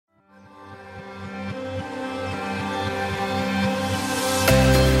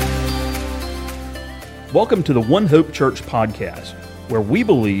Welcome to the One Hope Church podcast, where we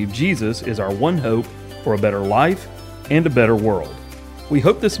believe Jesus is our one hope for a better life and a better world. We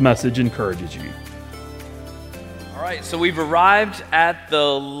hope this message encourages you. All right, so we've arrived at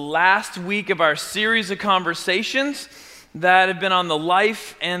the last week of our series of conversations that have been on the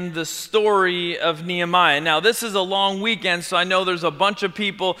life and the story of Nehemiah. Now, this is a long weekend, so I know there's a bunch of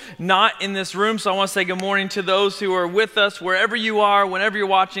people not in this room, so I want to say good morning to those who are with us, wherever you are, whenever you're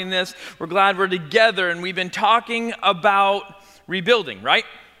watching this. We're glad we're together, and we've been talking about rebuilding, right?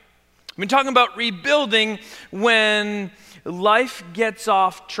 We've been talking about rebuilding when life gets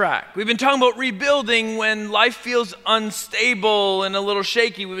off track. We've been talking about rebuilding when life feels unstable and a little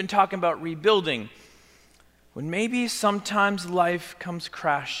shaky. We've been talking about rebuilding when maybe sometimes life comes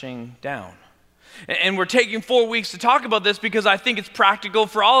crashing down. And we're taking 4 weeks to talk about this because I think it's practical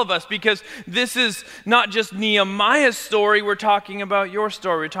for all of us, because this is not just Nehemiah's story. We're talking about your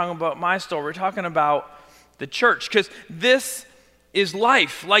story. We're talking about my story. We're talking about the church, because this is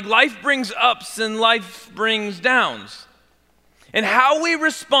life. Like, life brings ups and life brings downs. And how we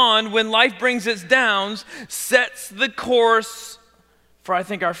respond when life brings its downs sets the course for, I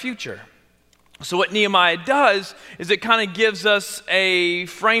think, our future. So what Nehemiah does is it kind of gives us a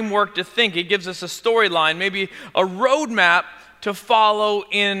framework to think. It gives us a storyline, maybe a roadmap to follow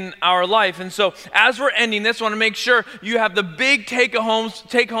in our life. And so as we're ending this, I want to make sure you have the big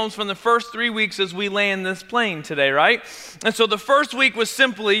take-homes from the first 3 weeks as we land this plane today, right? And so the first week was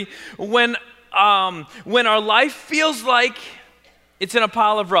simply when our life feels like it's in a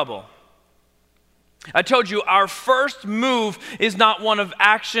pile of rubble. I told you our first move is not one of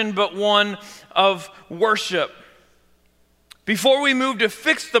action, but one of worship. Before we move to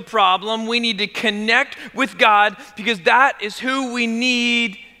fix the problem, we need to connect with God, because that is who we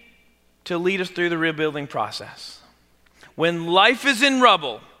need to lead us through the rebuilding process. When life is in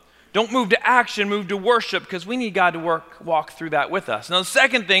rubble, don't move to action, move to worship, because we need God to walk through that with us. Now, the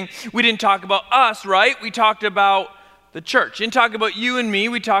second thing, we didn't talk about us, right? We talked about the church. We didn't talk about you and me,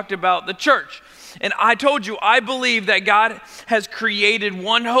 we talked about the church. And I told you, I believe that God has created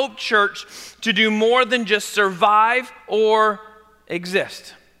One Hope Church to do more than just survive or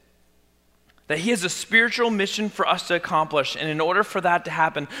exist. That He has a spiritual mission for us to accomplish. And in order for that to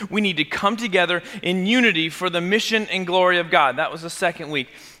happen, we need to come together in unity for the mission and glory of God. That was the second week,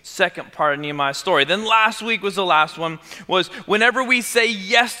 second part of Nehemiah's story. Then last week was the last one, was whenever we say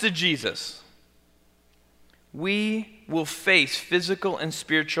yes to Jesus, we will face physical and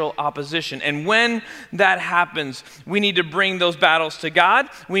spiritual opposition. And when that happens, we need to bring those battles to God.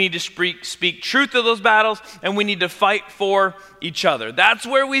 We need to speak truth to those battles, and we need to fight for each other. That's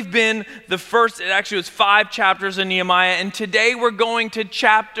where we've been. It actually was 5 chapters of Nehemiah, and today we're going to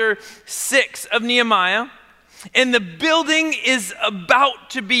chapter 6 of Nehemiah, and the building is about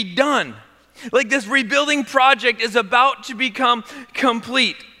to be done. Like, this rebuilding project is about to become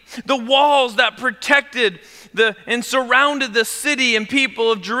complete. The walls that protected and surrounded the city and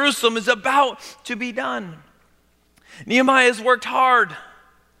people of Jerusalem is about to be done. Nehemiah has worked hard.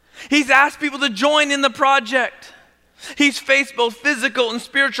 He's asked people to join in the project. He's faced both physical and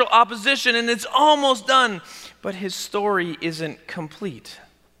spiritual opposition, and it's almost done. But his story isn't complete.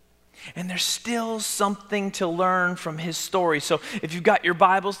 And there's still something to learn from his story. So if you've got your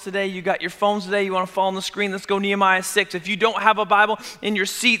Bibles today, you got your phones today, you want to follow on the screen, let's go Nehemiah 6. If you don't have a Bible in your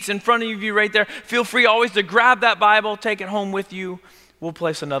seats in front of you right there, feel free always to grab that Bible, take it home with you. We'll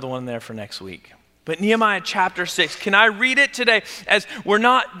place another one there for next week. But Nehemiah chapter 6, can I read it today, as we're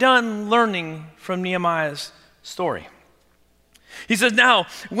not done learning from Nehemiah's story? He says, "Now,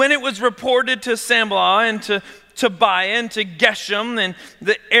 when it was reported to Sanballat and to Tobiah and to Geshem and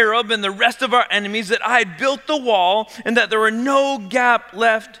the Arab and the rest of our enemies that I had built the wall and that there were no gap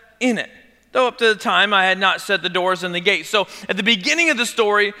left in it, though up to the time I had not set the doors and the gates." So at the beginning of the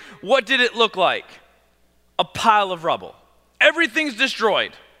story, what did it look like? A pile of rubble. Everything's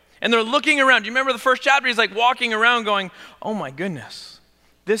destroyed. And they're looking around. Do you remember the first chapter? He's like walking around going, oh my goodness,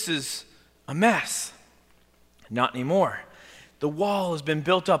 this is a mess. Not anymore. The wall has been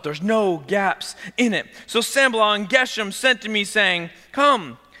built up. There's no gaps in it. So Sanballat and Geshem sent to me saying,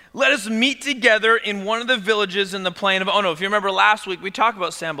 "Come, let us meet together in one of the villages in the plain of Ono." If you remember last week, we talked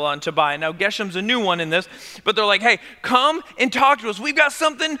about Sanballat and Tobiah. Now Geshem's a new one in this, but they're like, hey, come and talk to us. We've got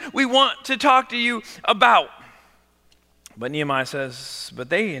something we want to talk to you about. But Nehemiah says, but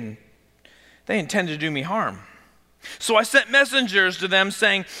they intend to do me harm. So I sent messengers to them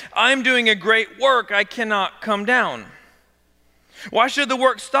saying, I'm doing a great work. I cannot come down. Why should the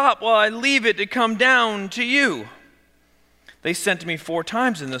work stop while I leave it to come down to you? They sent to me 4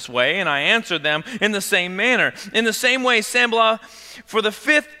 times in this way, and I answered them in the same manner. In the same way, Sanballat, for the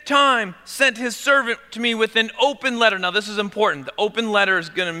 5th time, sent his servant to me with an open letter. Now, this is important. The open letter is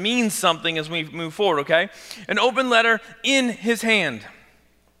going to mean something as we move forward, okay? An open letter in his hand.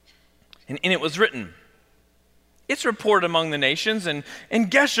 And in it was written, it's reported among the nations, and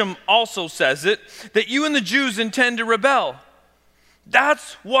Geshem also says it, that you and the Jews intend to rebel.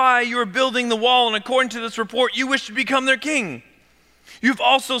 That's why you are building the wall, and according to this report, you wish to become their king. You've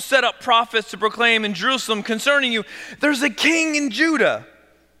also set up prophets to proclaim in Jerusalem concerning you, there's a king in Judah.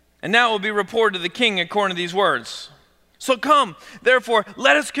 And now it will be reported to the king according to these words. So come, therefore,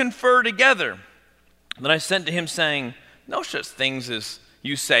 let us confer together. Then I sent to him saying, no such things as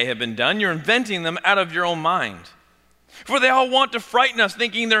you say have been done. You're inventing them out of your own mind. For they all want to frighten us,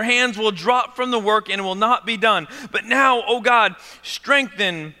 thinking their hands will drop from the work and it will not be done. But now, O God,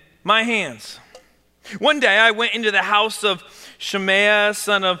 strengthen my hands. One day I went into the house of Shemaiah,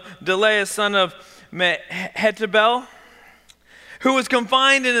 son of Delaiah, son of Mehetabel, who was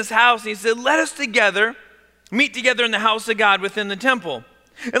confined in his house. And he said, let us meet together in the house of God within the temple.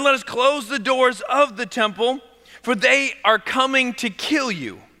 And let us close the doors of the temple, for they are coming to kill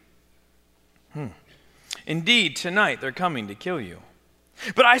you. Indeed, tonight they're coming to kill you.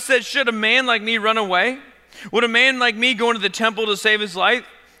 But I said, should a man like me run away? Would a man like me go into the temple to save his life?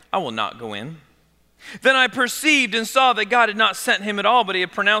 I will not go in. Then I perceived and saw that God had not sent him at all, but he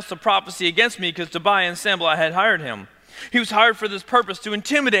had pronounced a prophecy against me because Tobiah and Sanballat had hired him. He was hired for this purpose, to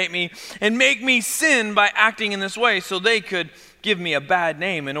intimidate me and make me sin by acting in this way, so they could give me a bad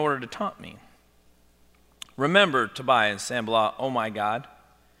name in order to taunt me. Remember Tobiah and Sanballat, oh my God,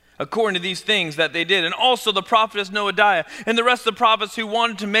 according to these things that they did, and also the prophetess Noadiah and the rest of the prophets who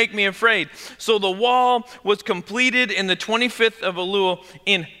wanted to make me afraid. So the wall was completed in the 25th of Elul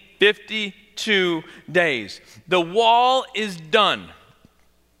in 52 days. The wall is done.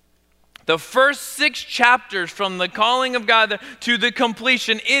 The first 6 chapters from the calling of God to the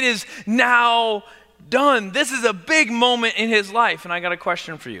completion, it is now done. This is a big moment in his life, and I got a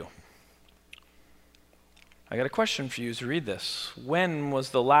question for you. I got a question for you as you read this. When was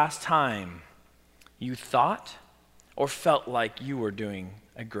the last time you thought or felt like you were doing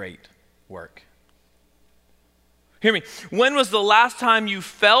a great work? Hear me. When was the last time you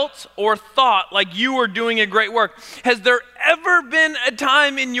felt or thought like you were doing a great work? Has there ever been a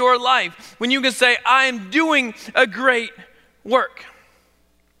time in your life when you can say, I am doing a great work?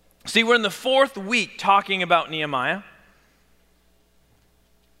 See, we're in the 4th week talking about Nehemiah.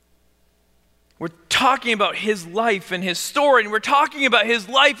 We're talking about his life and his story, and we're talking about his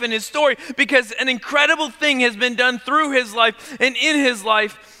life and his story because an incredible thing has been done through his life and in his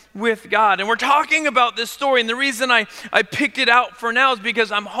life with God. And we're talking about this story, and the reason I picked it out for now is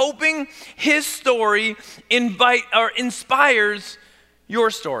because I'm hoping his story inspires your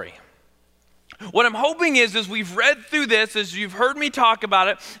story. What I'm hoping is, as we've read through this, as you've heard me talk about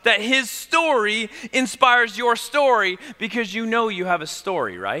it, that his story inspires your story because you know you have a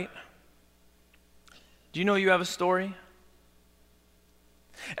story, right? Do you know you have a story?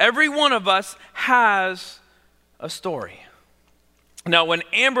 Every one of us has a story. Now, when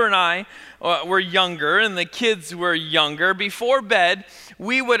Amber and I were younger and the kids were younger, before bed,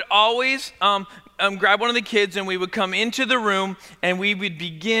 we would always grab one of the kids and we would come into the room and we would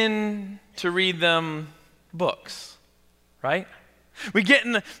begin to read them books, right? We get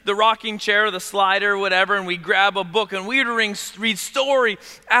in the rocking chair or the slider or whatever, and we grab a book, and we would read story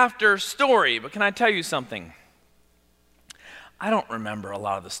after story. But can I tell you something? I don't remember a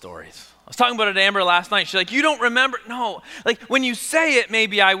lot of the stories. I was talking about it to Amber last night. She's like, you don't remember? No. Like, when you say it,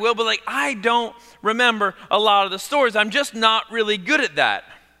 maybe I will, but like, I don't remember a lot of the stories. I'm just not really good at that.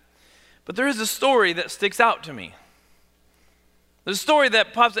 But there is a story that sticks out to me. There's a story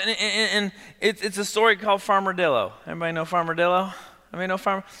that pops up, and it's a story called Farmer Dillo. Everybody know Farmer Dillo?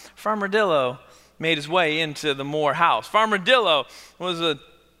 Farmer Dillo made his way into the Moore house. Farmer Dillo was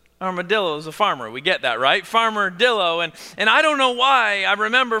a farmer. We get that, right? Farmer Dillo, and I don't know why I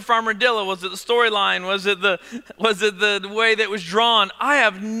remember Farmer Dillo. Was it the storyline? Was it the way that it was drawn? I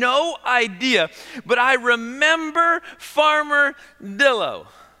have no idea, but I remember Farmer Dillo.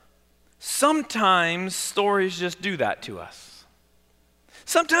 Sometimes stories just do that to us.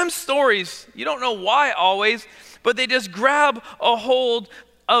 Sometimes stories, you don't know why always, but they just grab a hold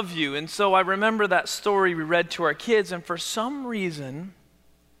of you. And so I remember that story we read to our kids, and for some reason,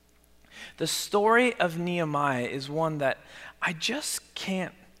 the story of Nehemiah is one that I just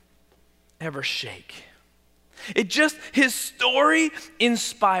can't ever shake. His story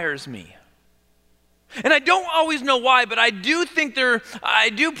inspires me. And I don't always know why, but I do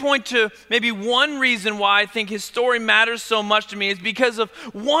point to maybe one reason why I think his story matters so much to me is because of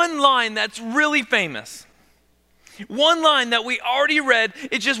one line that's really famous. One line that we already read.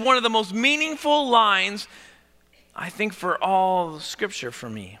 It's just one of the most meaningful lines, I think, for all Scripture for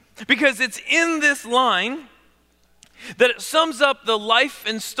me. Because it's in this line that it sums up the life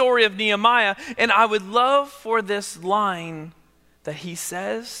and story of Nehemiah, and I would love for this line that he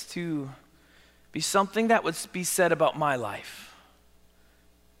says to be something that would be said about my life,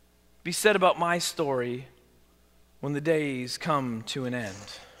 be said about my story when the days come to an end.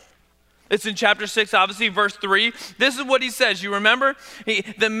 It's in chapter 6, obviously, verse 3. This is what he says. You remember?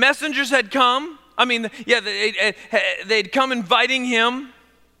 The messengers had come. They'd come inviting him.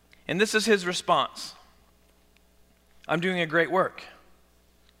 And this is his response. I'm doing a great work.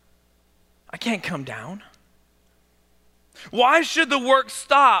 I can't come down. Why should the work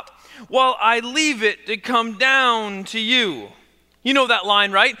stop while I leave it to come down to you? You know that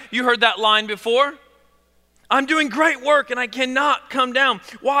line, right? You heard that line before. I'm doing great work and I cannot come down.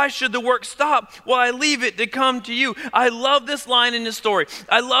 Why should the work stop while I leave it to come to you? I love this line in his story.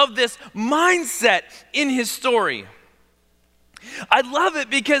 I love this mindset in his story. I love it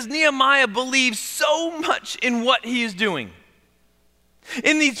because Nehemiah believes so much in what he is doing.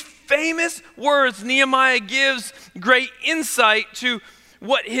 In these famous words, Nehemiah gives great insight to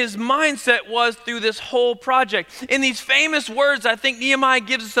what his mindset was through this whole project. In these famous words, I think Nehemiah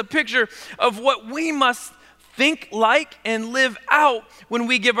gives us a picture of what we must think like and live out when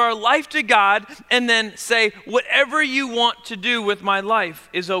we give our life to God and then say, whatever you want to do with my life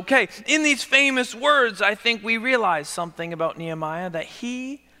is okay. In these famous words, I think we realize something about Nehemiah, that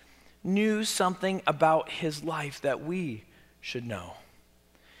he knew something about his life that we should know.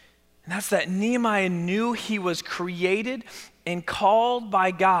 And that's that Nehemiah knew he was created and called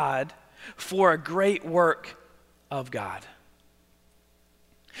by God for a great work of God.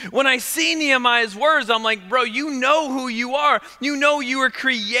 When I see Nehemiah's words, I'm like, bro, you know who you are. You know you were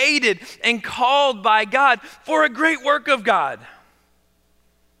created and called by God for a great work of God.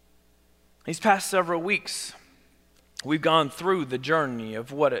 These past several weeks, we've gone through the journey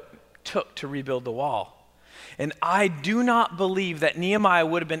of what it took to rebuild the wall. And I do not believe that Nehemiah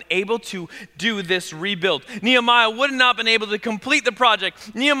would have been able to do this rebuild. Nehemiah would not have been able to complete the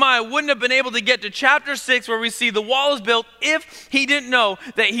project. Nehemiah wouldn't have been able to get to chapter 6 where we see the wall is built if he didn't know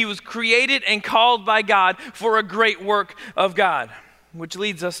that he was created and called by God for a great work of God. Which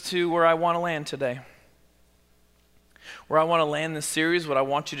leads us to where I want to land today. Where I want to land this series, what I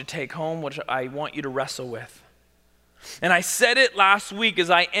want you to take home, what I want you to wrestle with. And I said it last week as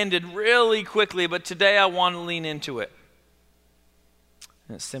I ended really quickly, but today I want to lean into it.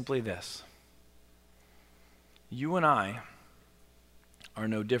 And it's simply this. You and I are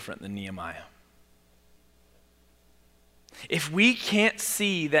no different than Nehemiah. If we can't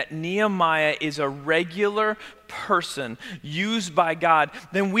see that Nehemiah is a regular person used by God,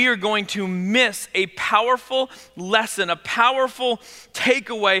 then we are going to miss a powerful lesson, a powerful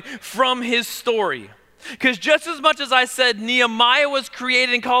takeaway from his story. Because just as much as I said Nehemiah was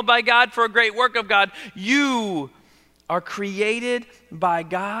created and called by God for a great work of God, you are created by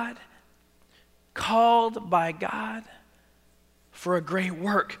God, called by God for a great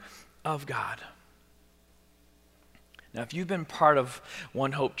work of God. Now, if you've been part of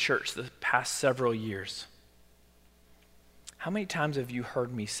One Hope Church the past several years, how many times have you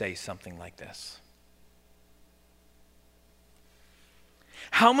heard me say something like this?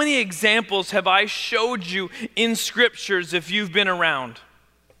 How many examples have I showed you in scriptures if you've been around?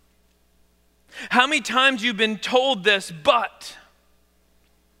 How many times you've been told this, but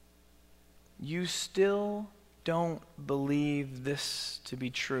you still don't believe this to be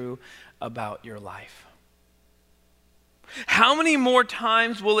true about your life? How many more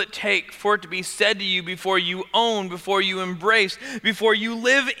times will it take for it to be said to you before you own, before you embrace, before you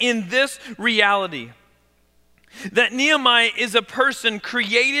live in this reality? That Nehemiah is a person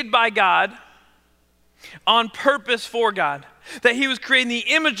created by God on purpose for God. That he was created in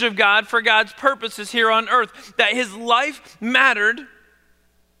the image of God for God's purposes here on earth. That his life mattered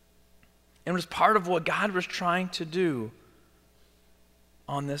and was part of what God was trying to do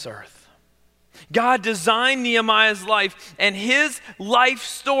on this earth. God designed Nehemiah's life, and his life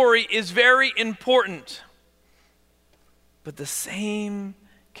story is very important. But the same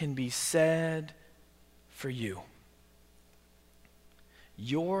can be said for you.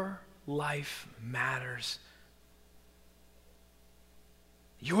 Your life matters.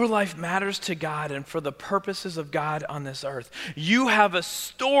 Your life matters to God and for the purposes of God on this earth. You have a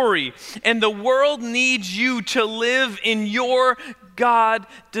story, and the world needs you to live in your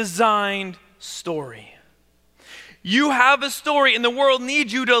God-designed story. You have a story, and the world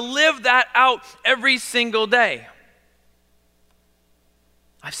needs you to live that out every single day.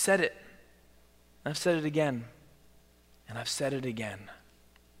 I've said it. I've said it again. And I've said it again.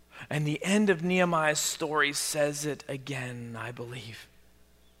 And the end of Nehemiah's story says it again, I believe.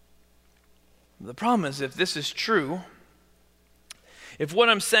 The problem is, if this is true, if what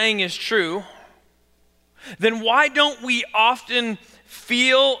I'm saying is true, then why don't we often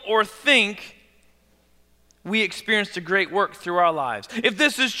feel or think we experienced a great work through our lives? If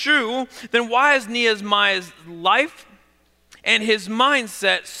this is true, then why is Nehemiah's life and his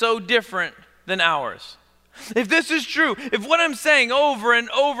mindset so different than ours? If this is true, if what I'm saying over and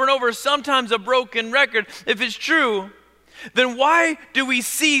over and over is sometimes a broken record, if it's true, then why do we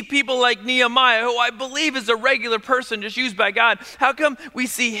see people like Nehemiah, who I believe is a regular person just used by God? How come we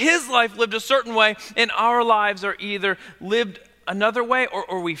see his life lived a certain way and our lives are either lived another way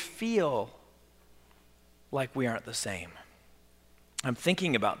or we feel like we aren't the same? I'm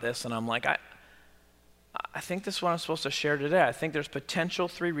thinking about this and I'm like, I think this is what I'm supposed to share today. I think there's potential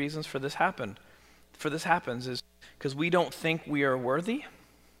 3 reasons for this happens is because we don't think we are worthy,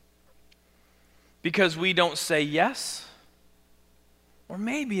 because we don't say yes, or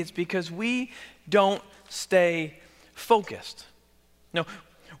maybe it's because we don't stay focused. Now,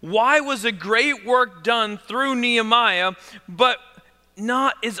 why was a great work done through Nehemiah, but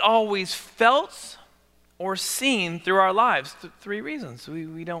not is always felt or seen through our lives? 3 reasons.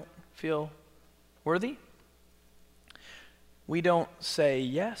 We don't feel worthy. We don't say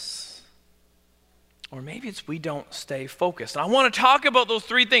yes. Or maybe it's we don't stay focused. I want to talk about those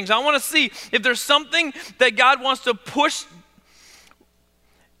 3 things. I want to see if there's something that God wants to push,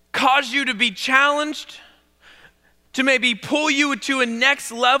 cause you to be challenged, to maybe pull you to a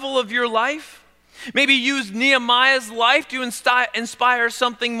next level of your life. Maybe use Nehemiah's life to inspire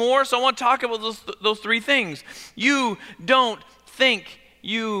something more. So I want to talk about those 3 things. You don't think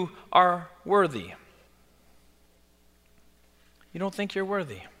you are worthy. You don't think you're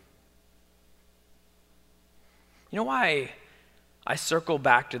worthy. You know why I circle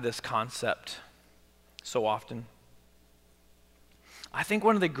back to this concept so often? I think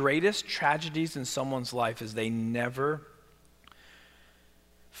one of the greatest tragedies in someone's life is they never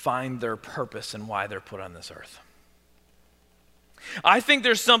find their purpose and why they're put on this earth. I think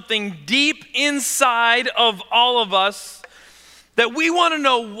there's something deep inside of all of us that we want to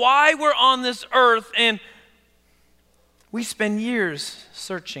know why we're on this earth, and we spend years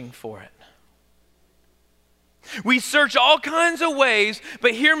searching for it. We search all kinds of ways,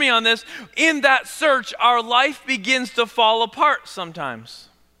 but hear me on this. In that search, our life begins to fall apart sometimes.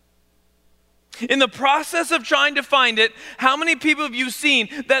 In the process of trying to find it, how many people have you seen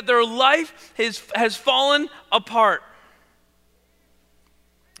that their life has fallen apart?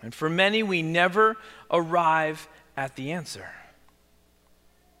 And for many, we never arrive at the answer.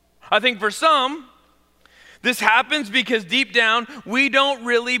 I think for some, this happens because deep down, we don't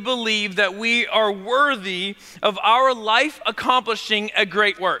really believe that we are worthy of our life accomplishing a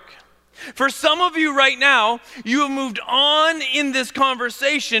great work. For some of you right now, you have moved on in this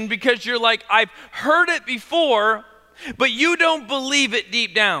conversation because you're like, I've heard it before, but you don't believe it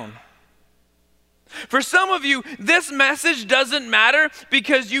deep down. For some of you, this message doesn't matter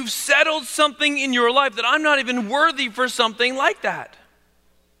because you've settled something in your life that I'm not even worthy for something like that.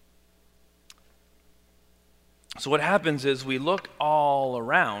 So what happens is we look all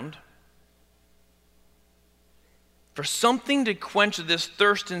around for something to quench this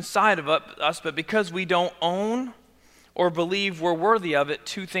thirst inside of us, but because we don't own or believe we're worthy of it,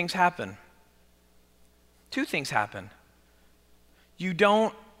 2 things happen. 2 things happen. You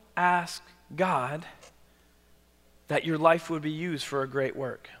don't ask God that your life would be used for a great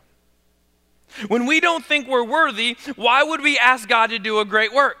work. When we don't think we're worthy, why would we ask God to do a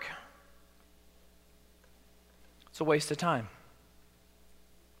great work? It's a waste of time.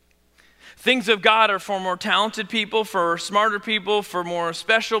 Things of God are for more talented people, for smarter people, for more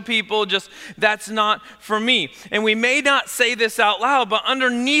special people. Just that's not for me. And we may not say this out loud, but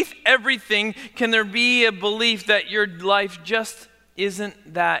underneath everything, can there be a belief that your life just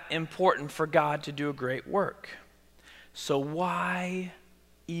isn't that important for God to do a great work? So why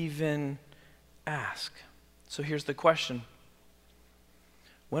even ask? So here's the question.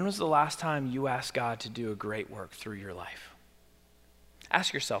 When was the last time you asked God to do a great work through your life?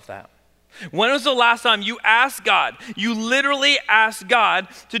 Ask yourself that. When was the last time you asked God, you literally asked God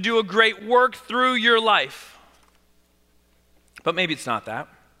to do a great work through your life? But maybe it's not that.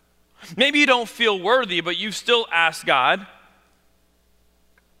 Maybe you don't feel worthy, but you still ask God.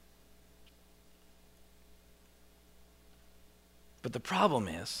 But the problem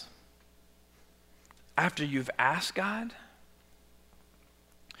is, after you've asked God,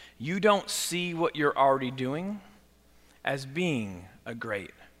 you don't see what you're already doing as being a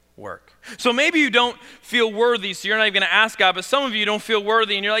great work. So maybe you don't feel worthy, so you're not even going to ask God, but some of you don't feel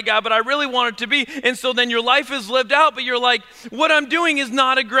worthy, and you're like, God, but I really want it to be. And so then your life is lived out, but you're like, what I'm doing is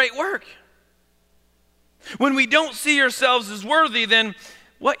not a great work. When we don't see ourselves as worthy, then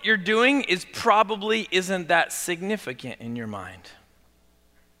what you're doing probably isn't that significant in your mind.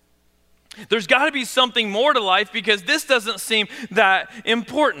 There's got to be something more to life because this doesn't seem that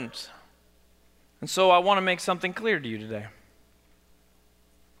important. And so I want to make something clear to you today.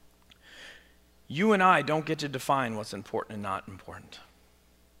 You and I don't get to define what's important and not important.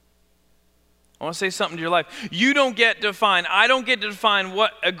 I want to say something to your life. You don't get to define, I don't get to define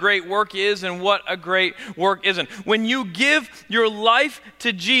what a great work is and what a great work isn't. When you give your life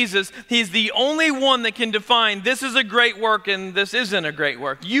to Jesus, He's the only one that can define this is a great work and this isn't a great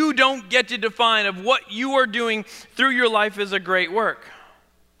work. You don't get to define of what you are doing through your life is a great work.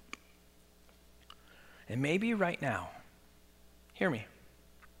 And maybe right now, hear me.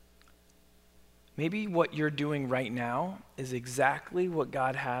 Maybe what you're doing right now is exactly what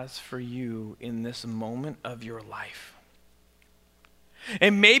God has for you in this moment of your life.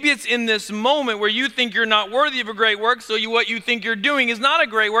 And maybe it's in this moment where you think you're not worthy of a great work, so what you think you're doing is not a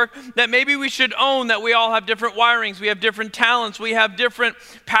great work, that maybe we should own that we all have different wirings, we have different talents, we have different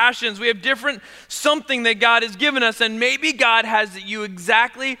passions, we have different something that God has given us, and maybe God has you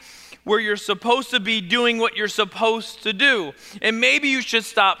exactly where you're supposed to be doing what you're supposed to do. And maybe you should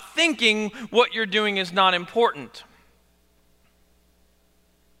stop thinking what you're doing is not important.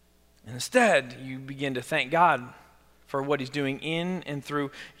 And instead, you begin to thank God for what He's doing in and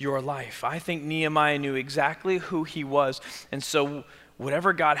through your life. I think Nehemiah knew exactly who he was, and so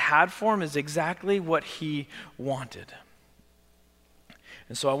whatever God had for him is exactly what he wanted.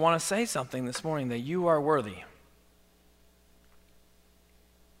 And so I want to say something this morning, that you are worthy.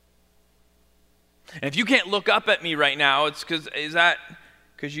 And if you can't look up at me right now, is that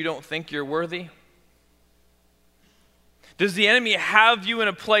because you don't think you're worthy? Does the enemy have you in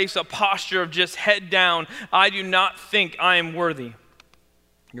a place, a posture of just head down, I do not think I am worthy?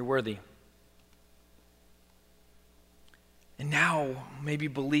 You're worthy. And now maybe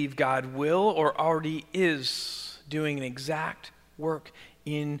believe God will or already is doing an exact work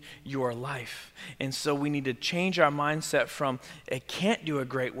in your life. And so we need to change our mindset from, I can't do a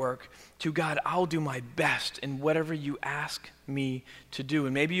great work, to God, I'll do my best in whatever you ask me to do.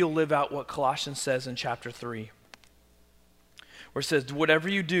 And maybe you'll live out what Colossians says in chapter 3, where it says, whatever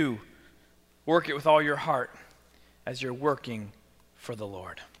you do, work it with all your heart as you're working for the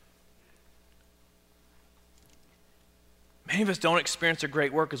Lord. Many of us don't experience a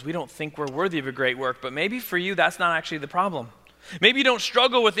great work because we don't think we're worthy of a great work, but maybe for you, that's not actually the problem. Maybe you don't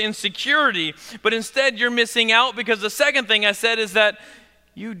struggle with insecurity, but instead you're missing out because the second thing I said is that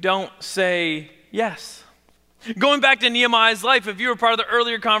you don't say yes. Going back to Nehemiah's life, if you were part of the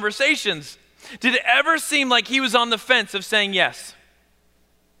earlier conversations, did it ever seem like he was on the fence of saying yes?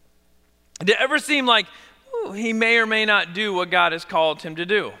 Did it ever seem like he may or may not do what God has called him to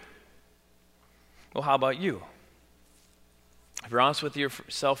do? Well, how about you? If you're honest with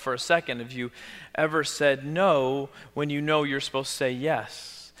yourself for a second, have you ever said no when you know you're supposed to say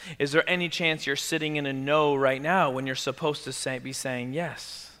yes? Is there any chance you're sitting in a no right now when you're supposed to be saying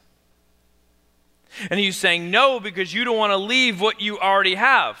yes? And are you saying no because you don't want to leave what you already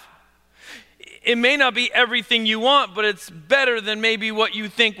have? It may not be everything you want, but it's better than maybe what you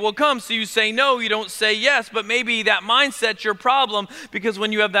think will come. So you say no, you don't say yes, but maybe that mindset's your problem, because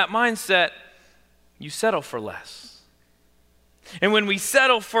when you have that mindset, you settle for less. And when we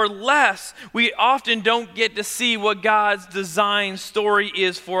settle for less, we often don't get to see what God's design story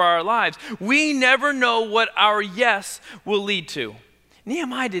is for our lives. We never know what our yes will lead to.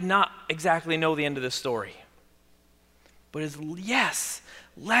 Nehemiah did not exactly know the end of this story, but his yes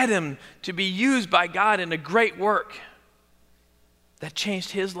led him to be used by God in a great work that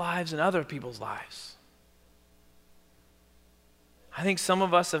changed his lives and other people's lives. I think some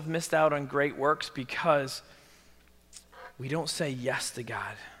of us have missed out on great works because we don't say yes to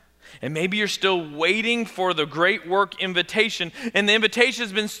God. And maybe you're still waiting for the great work invitation, and the invitation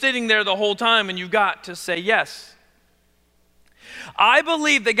has been sitting there the whole time, and you've got to say yes. I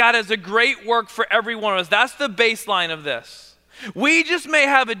believe that God has a great work for every one of us. That's the baseline of this. We just may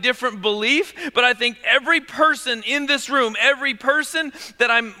have a different belief, but I think every person in this room, every person that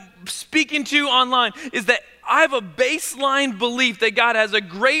I'm speaking to online, is that I have a baseline belief that God has a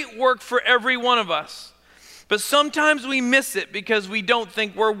great work for every one of us. But sometimes we miss it because we don't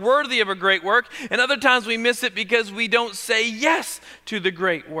think we're worthy of a great work, and other times we miss it because we don't say yes to the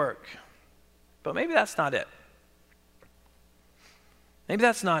great work. But maybe that's not it. Maybe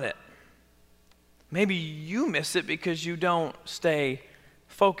that's not it. Maybe you miss it because you don't stay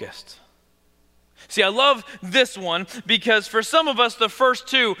focused. See, I love this one because for some of us, the first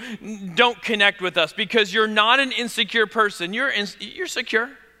two don't connect with us because you're not an insecure person. You're secure.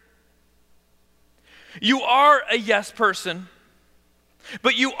 You are a yes person,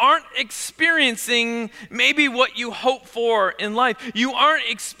 but you aren't experiencing maybe what you hope for in life. You aren't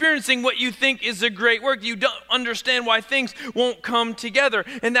experiencing what you think is a great work. You don't understand why things won't come together.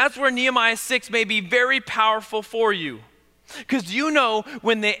 And that's where Nehemiah 6 may be very powerful for you. Because you know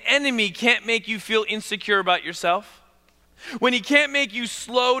when the enemy can't make you feel insecure about yourself, when he can't make you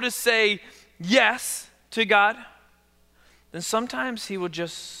slow to say yes to God, then sometimes he will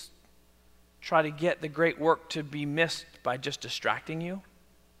just try to get the great work to be missed by just distracting you.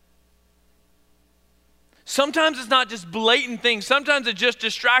 Sometimes it's not just blatant things. Sometimes it's just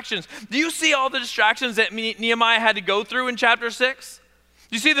distractions. Do you see all the distractions that Nehemiah had to go through in chapter 6?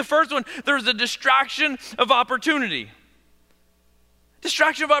 You see the first one, there's a distraction of opportunity.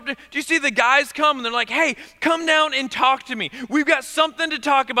 Distraction of opportunity. Do you see the guys come and they're like, hey, come down and talk to me. We've got something to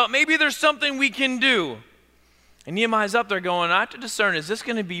talk about. Maybe there's something we can do. And Nehemiah's up there going, I have to discern, is this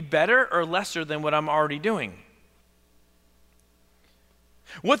going to be better or lesser than what I'm already doing?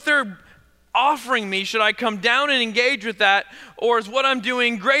 What they're offering me, should I come down and engage with that, or is what I'm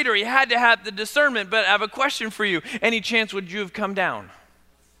doing greater? He had to have the discernment, but I have a question for you. Any chance would you have come down?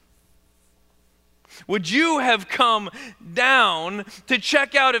 Would you have come down to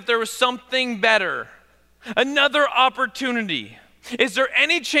check out if there was something better, another opportunity? Is there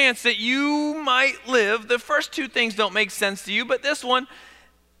any chance that you might live? The first two things don't make sense to you, but this one,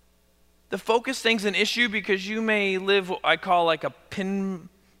 the focus thing's an issue because you may live what I call like a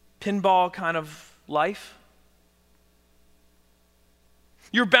pinball kind of life.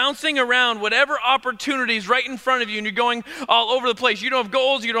 You're bouncing around whatever opportunities right in front of you, and you're going all over the place. You don't have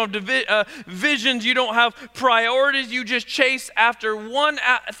goals, you don't have visions, you don't have priorities. You just chase after one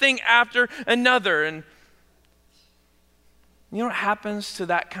thing after another. And you know what happens to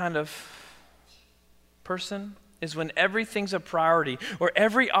that kind of person? Is when everything's a priority, or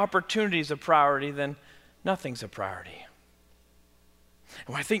every opportunity is a priority, then nothing's a priority.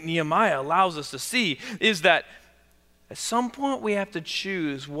 And what I think Nehemiah allows us to see is that at some point, we have to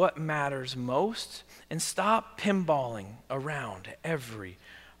choose what matters most and stop pinballing around every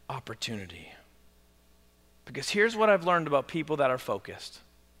opportunity. Because here's what I've learned about people that are focused,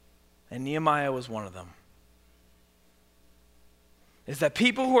 and Nehemiah was one of them, is that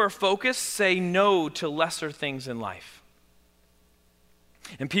people who are focused say no to lesser things in life.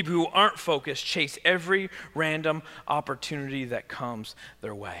 And people who aren't focused chase every random opportunity that comes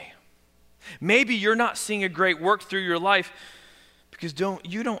their way. Maybe you're not seeing a great work through your life because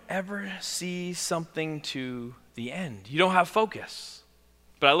you don't ever see something to the end. You don't have focus.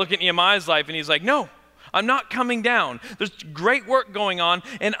 But I look at Nehemiah's life and he's like, no, I'm not coming down. There's great work going on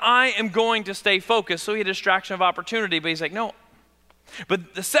and I am going to stay focused. So he had a distraction of opportunity, but he's like, no.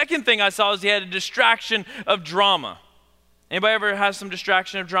 But the second thing I saw is he had a distraction of drama. Anybody ever has some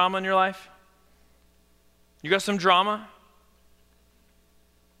distraction of drama in your life? You got some drama?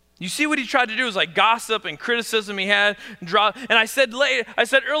 You see what he tried to do is like gossip and criticism he had. And I said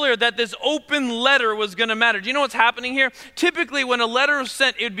earlier that this open letter was going to matter. Do you know what's happening here? Typically when a letter was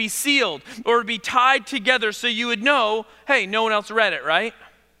sent, it would be sealed or it would be tied together so you would know, hey, no one else read it, right?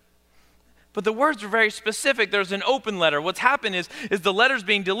 But the words were very specific. There's an open letter. What's happened is the letter's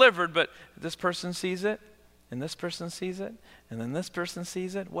being delivered, but this person sees it, and this person sees it, and then this person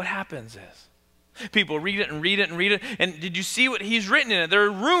sees it. What happens is people read it and read it and read it. And did you see what he's written in it? There are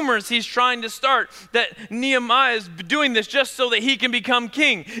rumors he's trying to start that Nehemiah is doing this just so that he can become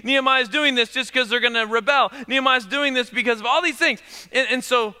king. Nehemiah is doing this just because they're going to rebel. Nehemiah is doing this because of all these things. And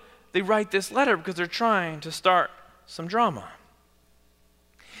so they write this letter because they're trying to start some drama.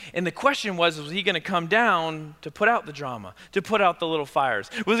 And the question was he going to come down to put out the drama, to put out the little fires?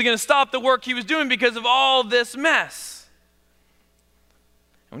 Was he going to stop the work he was doing because of all this mess?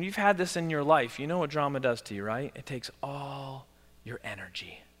 And when you've had this in your life, you know what drama does to you, right? It takes all your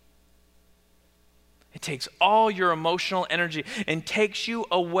energy. It takes all your emotional energy and takes you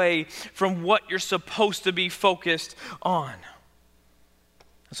away from what you're supposed to be focused on.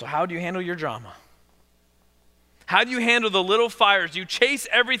 And so how do you handle your drama? How do you handle the little fires? Do you chase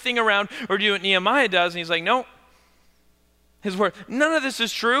everything around, or do you do what Nehemiah does? And he's like, no. His word, none of this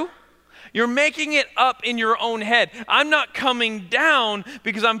is true. You're making it up in your own head. I'm not coming down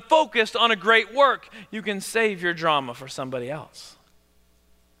because I'm focused on a great work. You can save your drama for somebody else.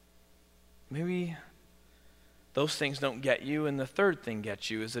 Maybe those things don't get you, and the third thing gets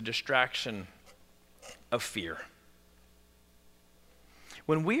you is a distraction of fear.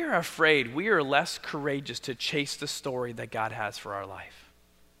 When we are afraid, we are less courageous to chase the story that God has for our life.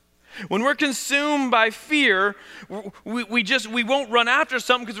 When we're consumed by fear, we won't run after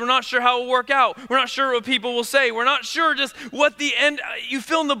something because we're not sure how it will work out. We're not sure what people will say. We're not sure just what the end, you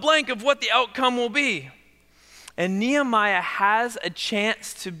fill in the blank of what the outcome will be. And Nehemiah has a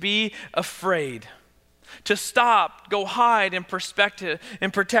chance to be afraid, to stop, go hide and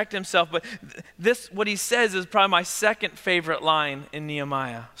protect himself. But what he says is probably my second favorite line in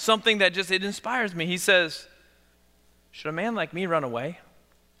Nehemiah. Something that it inspires me. He says, should a man like me run away?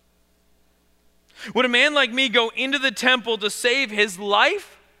 Would a man like me go into the temple to save his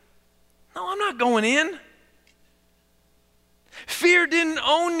life? No, I'm not going in. Fear didn't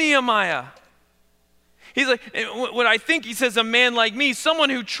own Nehemiah. He's like, what I think he says, a man like me, someone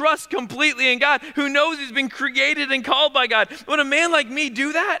who trusts completely in God, who knows he's been created and called by God. Would a man like me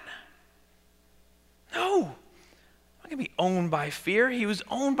do that? No. I'm not going to be owned by fear. He was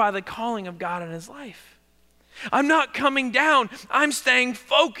owned by the calling of God in his life. I'm not coming down. I'm staying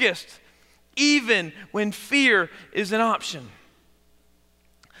focused, even when fear is an option.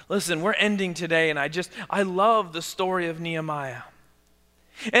 Listen, we're ending today, and I love the story of Nehemiah.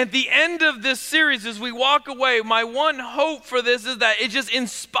 At the end of this series, as we walk away, my one hope for this is that it just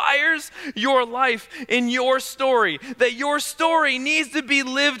inspires your life in your story, that your story needs to be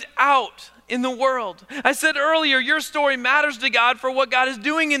lived out in the world. I said earlier, your story matters to God for what God is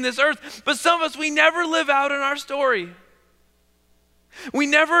doing in this earth, but some of us, we never live out in our story. We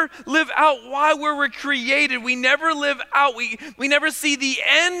never live out why we were created. We never live out, we never see the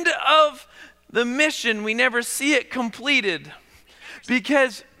end of the mission. We never see it completed.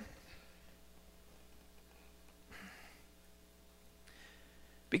 Because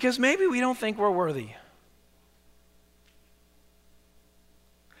maybe we don't think we're worthy.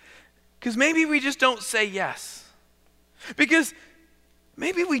 Because maybe we just don't say yes. Because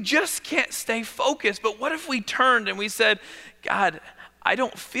maybe we just can't stay focused. But what if we turned and we said, God, I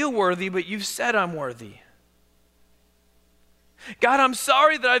don't feel worthy, but you've said I'm worthy. God, I'm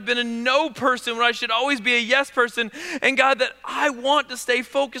sorry that I've been a no person when I should always be a yes person. And God, that I want to stay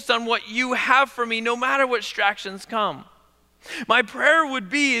focused on what you have for me, no matter what distractions come. My prayer would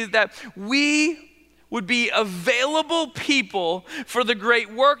be that we would be available people for the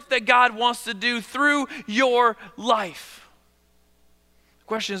great work that God wants to do through your life. The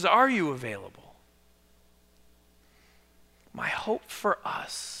question is, are you available? My hope for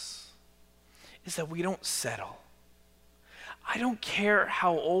us is that we don't settle. I don't care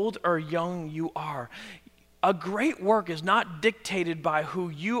how old or young you are. A great work is not dictated by who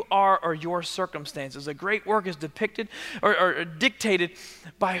you are or your circumstances. A great work is depicted or dictated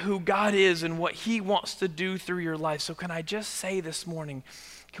by who God is and what he wants to do through your life. So can I just say this morning,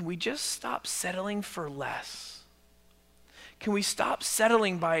 can we just stop settling for less? Can we stop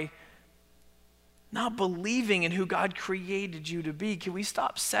settling by not believing in who God created you to be? Can we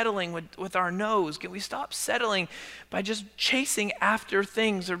stop settling with our no's? Can we stop settling by just chasing after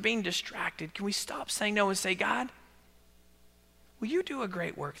things or being distracted? Can we stop saying no and say, God, will you do a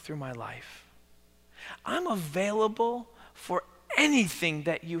great work through my life? I'm available for anything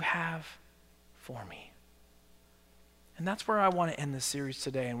that you have for me. And that's where I want to end this series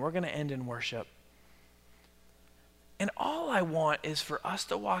today, and we're going to end in worship. And all I want is for us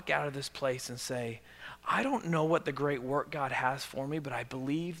to walk out of this place and say, I don't know what the great work God has for me, but I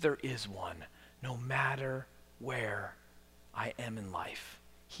believe there is one, no matter where I am in life.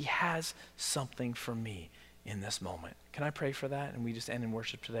 He has something for me in this moment. Can I pray for that? And we just end in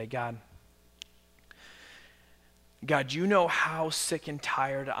worship today. God, you know how sick and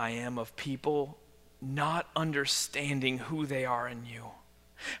tired I am of people not understanding who they are in you.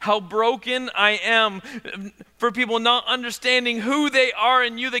 How broken I am for people not understanding who they are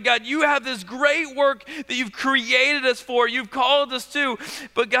in you. That God, you have this great work that you've created us for, you've called us to,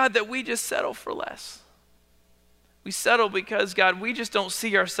 but God, that we just settle for less. We settle because, God, we just don't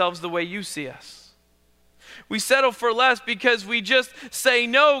see ourselves the way you see us. We settle for less because we just say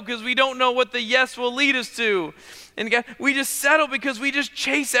no because we don't know what the yes will lead us to. And God, we just settle because we just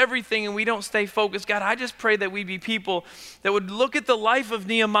chase everything and we don't stay focused. God, I just pray that we be people that would look at the life of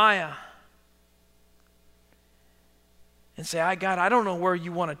Nehemiah and say, God, I don't know where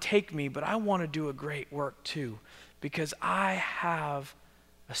you want to take me, but I want to do a great work too because I have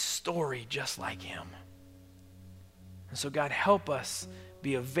a story just like him. And so God, help us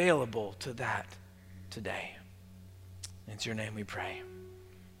be available to that today. It's your name we pray.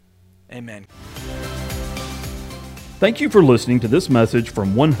 Amen. Thank you for listening to this message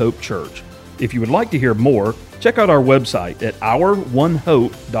from One Hope Church. If you would like to hear more, check out our website at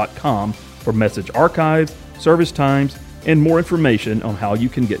ouronehope.com for message archives, service times, and more information on how you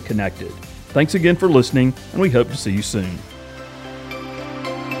can get connected. Thanks again for listening, and we hope to see you soon.